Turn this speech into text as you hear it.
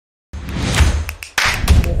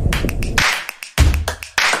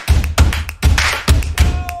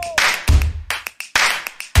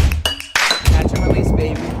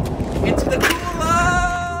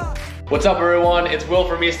What's up, everyone? It's Will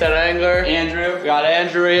from East End Angler. Andrew. We got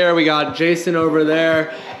Andrew here. We got Jason over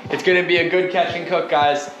there. It's gonna be a good catch and cook,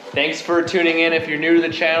 guys. Thanks for tuning in. If you're new to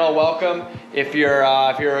the channel, welcome. If you're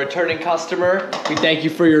a returning customer, we thank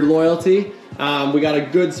you for your loyalty. We got a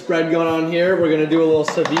good spread going on here. We're gonna do a little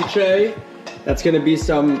ceviche. That's gonna be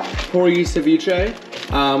some porgy ceviche.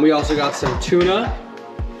 We also got some tuna.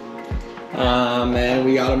 And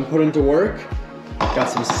we got them put into work. Got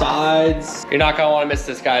some sides. You're not gonna wanna miss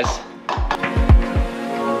this, guys.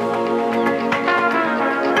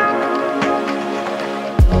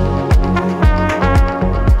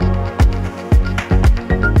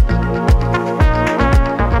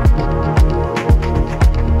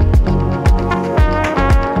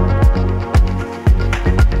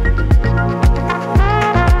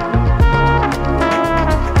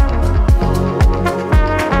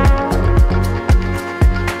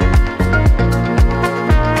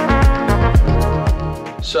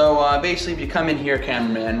 Basically, if you come in here,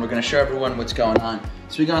 cameraman, we're gonna show everyone what's going on.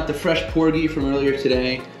 So we got the fresh porgy from earlier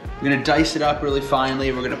today. We're gonna dice it up really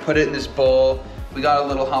finely. We're gonna put it in this bowl. We got a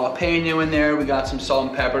little jalapeno in there. We got some salt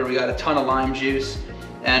and pepper. We got a ton of lime juice.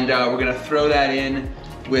 And we're gonna throw that in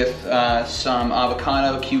with some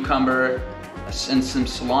avocado, cucumber, and some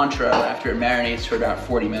cilantro after it marinates for about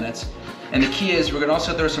 40 minutes. And the key is we're gonna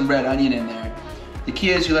also throw some red onion in there. The key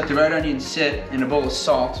is you let the red onion sit in a bowl of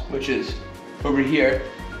salt, which is over here.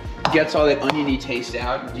 Gets all that oniony taste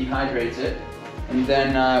out, dehydrates it, and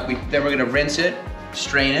then we're gonna rinse it,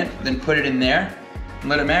 strain it, then put it in there and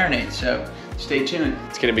let it marinate. So stay tuned.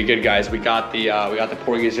 It's gonna be good, guys. We got the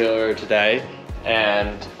porgies earlier today,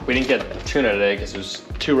 and we didn't get tuna today because it was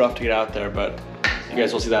too rough to get out there. But you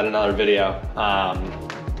guys will see that in another video.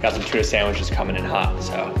 Got some tuna sandwiches coming in hot,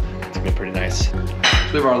 so it's gonna be pretty nice. So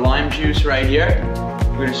we have our lime juice right here.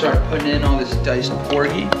 We're gonna start putting in all this diced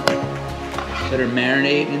porgy. Let her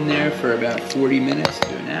marinate in there for about 40 minutes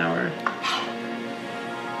to an hour.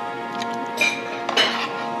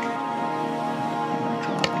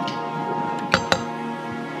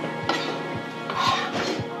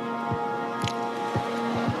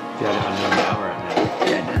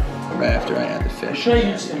 Right after I add the fish. I'm trying to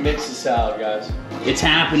use to mix the salad, guys. It's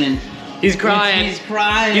happening. He's crying. He's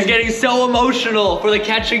crying. He's getting so emotional for the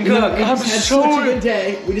catch and cook. We just had such a good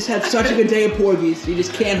day. We just had such a good day of porgies. You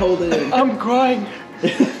just can't hold it in. I'm crying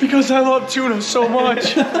because I love tuna so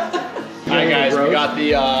much. All right, guys, we got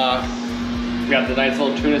the nice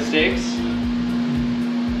little tuna steaks.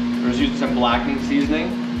 We're just using some blackened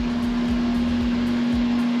seasoning.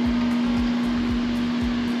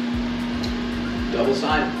 Double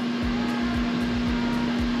side.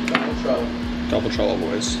 Double trouble. Double trouble,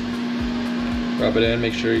 boys. Rub it in,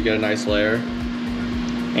 make sure you get a nice layer.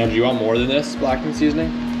 And do you want more than this blackened seasoning?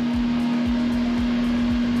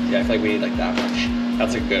 Yeah, I feel like we need like that much.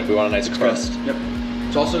 That's a good, we want a nice crust. Yep.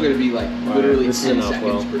 It's also gonna be like literally 10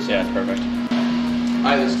 seconds per second. Yeah, it's perfect. All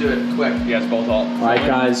right, let's do it quick. You guys both all. All right,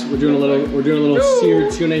 guys, we're doing a little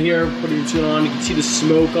seared tuna here. Putting the tuna on. You can see the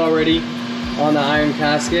smoke already on the iron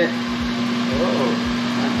casket. Whoa.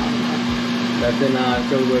 That did not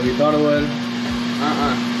go the way we thought it would.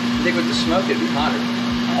 I think with the smoke it'd be hotter.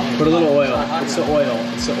 Put a little oil. It's the oil.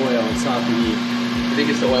 It's the oil. It's not the heat. I think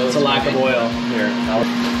it's the oil. It's a lack of oil here. It's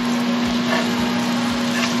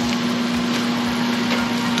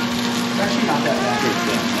actually not that bad.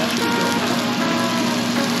 That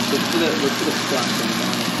should be good. Look for the stuff.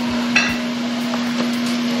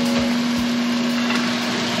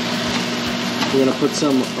 We're gonna put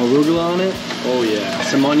some arugula on it. Oh yeah.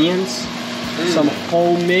 Some onions. Some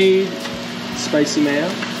homemade spicy mayo.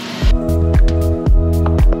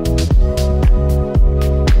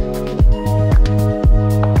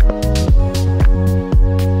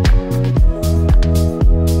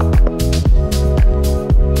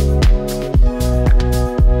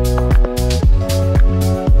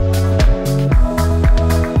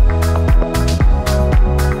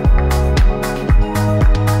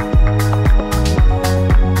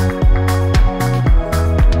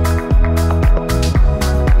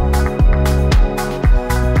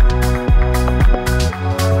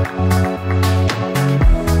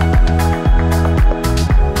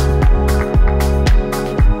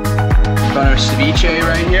 Ceviche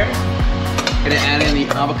right here. Gonna add in the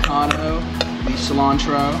avocado, the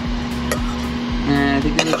cilantro, and I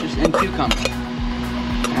think that's just and cucumber.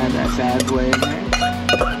 Add that bad boy in there.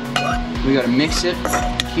 We gotta mix it.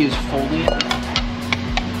 The key is folding it.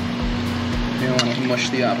 You don't want to mush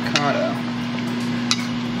the avocado.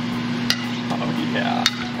 Oh yeah.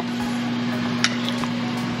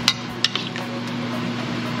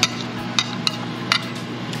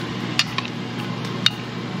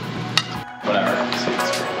 Whatever.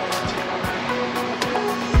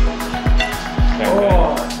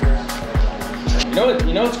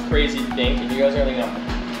 You know what's crazy to think, and you guys are thinking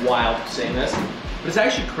I'm wild for saying this, but it's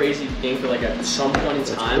actually crazy to think that like at some point in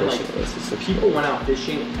time, like people went out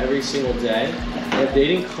fishing every single day, and if they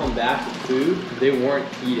didn't come back with food, they weren't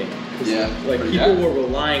eating. Yeah. Like people were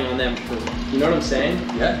relying on them for, you know what I'm saying?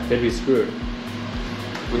 Yeah. They'd be screwed.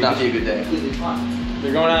 Would not be a good day.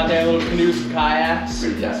 They're going out there in little canoes and kayaks.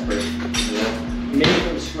 Pretty desperate. Yeah. Made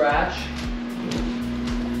from scratch.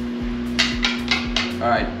 All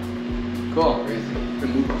right. Cool.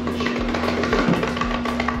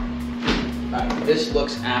 Alright, this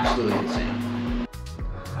looks absolutely insane.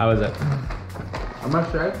 How is it? I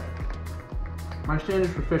must say, my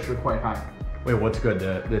standards for fish are quite high. Wait, what's good?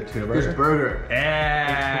 The tuna burger? This burger.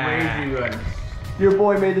 Yeah. Crazy good. Your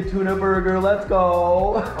boy made the tuna burger. Let's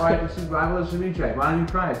go. Alright, this is rival ceviche. Why don't you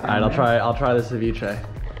try it? Alright, I'll try the ceviche.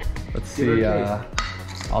 Let's see.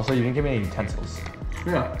 Also, you didn't give me any utensils.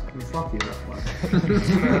 Yeah, fuck you. You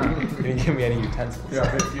didn't give me any utensils. Yeah,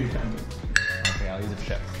 50 utensils. Okay, I'll use a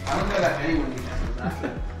chip. I don't know that anyone needs utensils,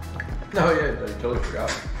 actually. No, yeah, I totally forgot.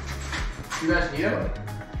 You guys need it?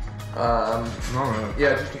 No.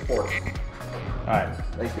 Yeah, just a fork. Alright.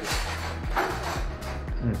 Thank you.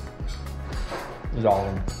 There's all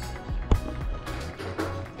of them.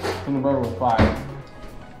 And the burger was fire.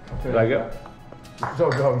 Did I go? So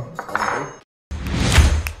good.